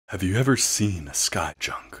Have you ever seen a sky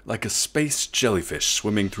junk? Like a space jellyfish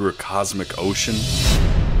swimming through a cosmic ocean?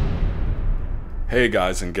 Hey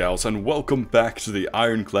guys and gals, and welcome back to the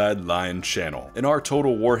IroncladLion channel. In our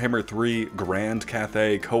total Warhammer 3 Grand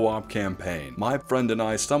Cathay co-op campaign, my friend and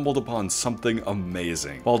I stumbled upon something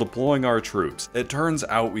amazing. While deploying our troops, it turns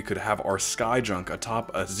out we could have our sky junk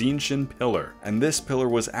atop a Tzeentchian pillar, and this pillar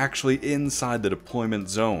was actually inside the deployment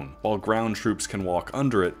zone. While ground troops can walk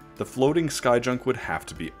under it, the floating sky junk would have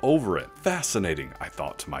to be over it. Fascinating, I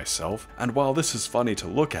thought to myself. And while this is funny to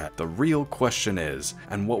look at, the real question is,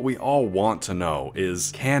 and what we all want to know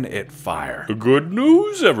is, can it fire? Good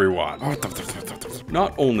news, everyone!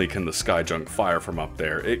 Not only can the sky junk fire from up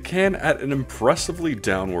there, it can at an impressively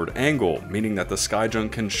downward angle, meaning that the sky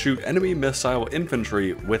junk can shoot enemy missile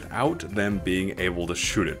infantry without them being able to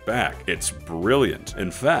shoot it back. It's brilliant.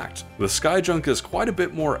 In fact, the sky junk is quite a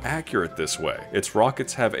bit more accurate this way. Its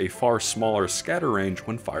rockets have a far smaller scatter range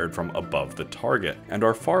when fired from above the target, and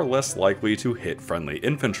are far less likely to hit friendly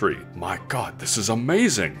infantry. My god, this is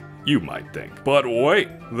amazing! You might think. But wait,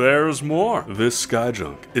 there's more. This sky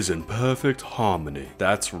junk is in perfect harmony.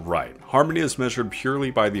 That's right. Harmony is measured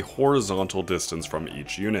purely by the horizontal distance from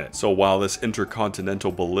each unit. So while this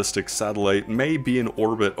intercontinental ballistic satellite may be in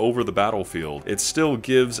orbit over the battlefield, it still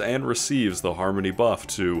gives and receives the harmony buff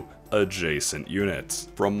to adjacent units.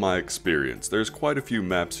 From my experience, there's quite a few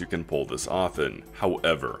maps you can pull this off in.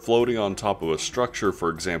 However, floating on top of a structure, for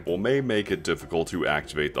example, may make it difficult to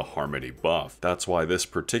activate the harmony buff. That's why this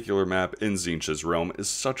particular map in Tzeentchia's realm is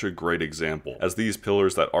such a great example, as these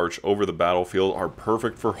pillars that arch over the battlefield are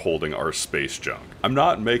perfect for holding our space junk. I'm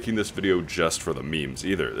not making this video just for the memes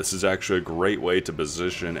either. This is actually a great way to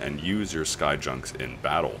position and use your sky junks in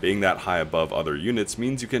battle. Being that high above other units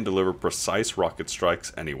means you can deliver precise rocket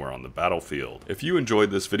strikes anywhere on the battlefield. If you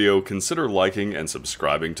enjoyed this video, consider liking and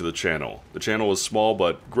subscribing to the channel. The channel is small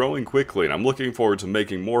but growing quickly, and I'm looking forward to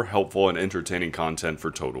making more helpful and entertaining content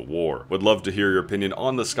for Total War. Would love to hear your opinion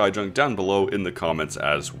on the sky junk down below in the comments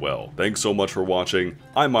as well. Thanks so much for watching.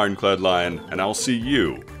 I'm IroncladLion, and I'll see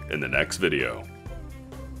you in the next video.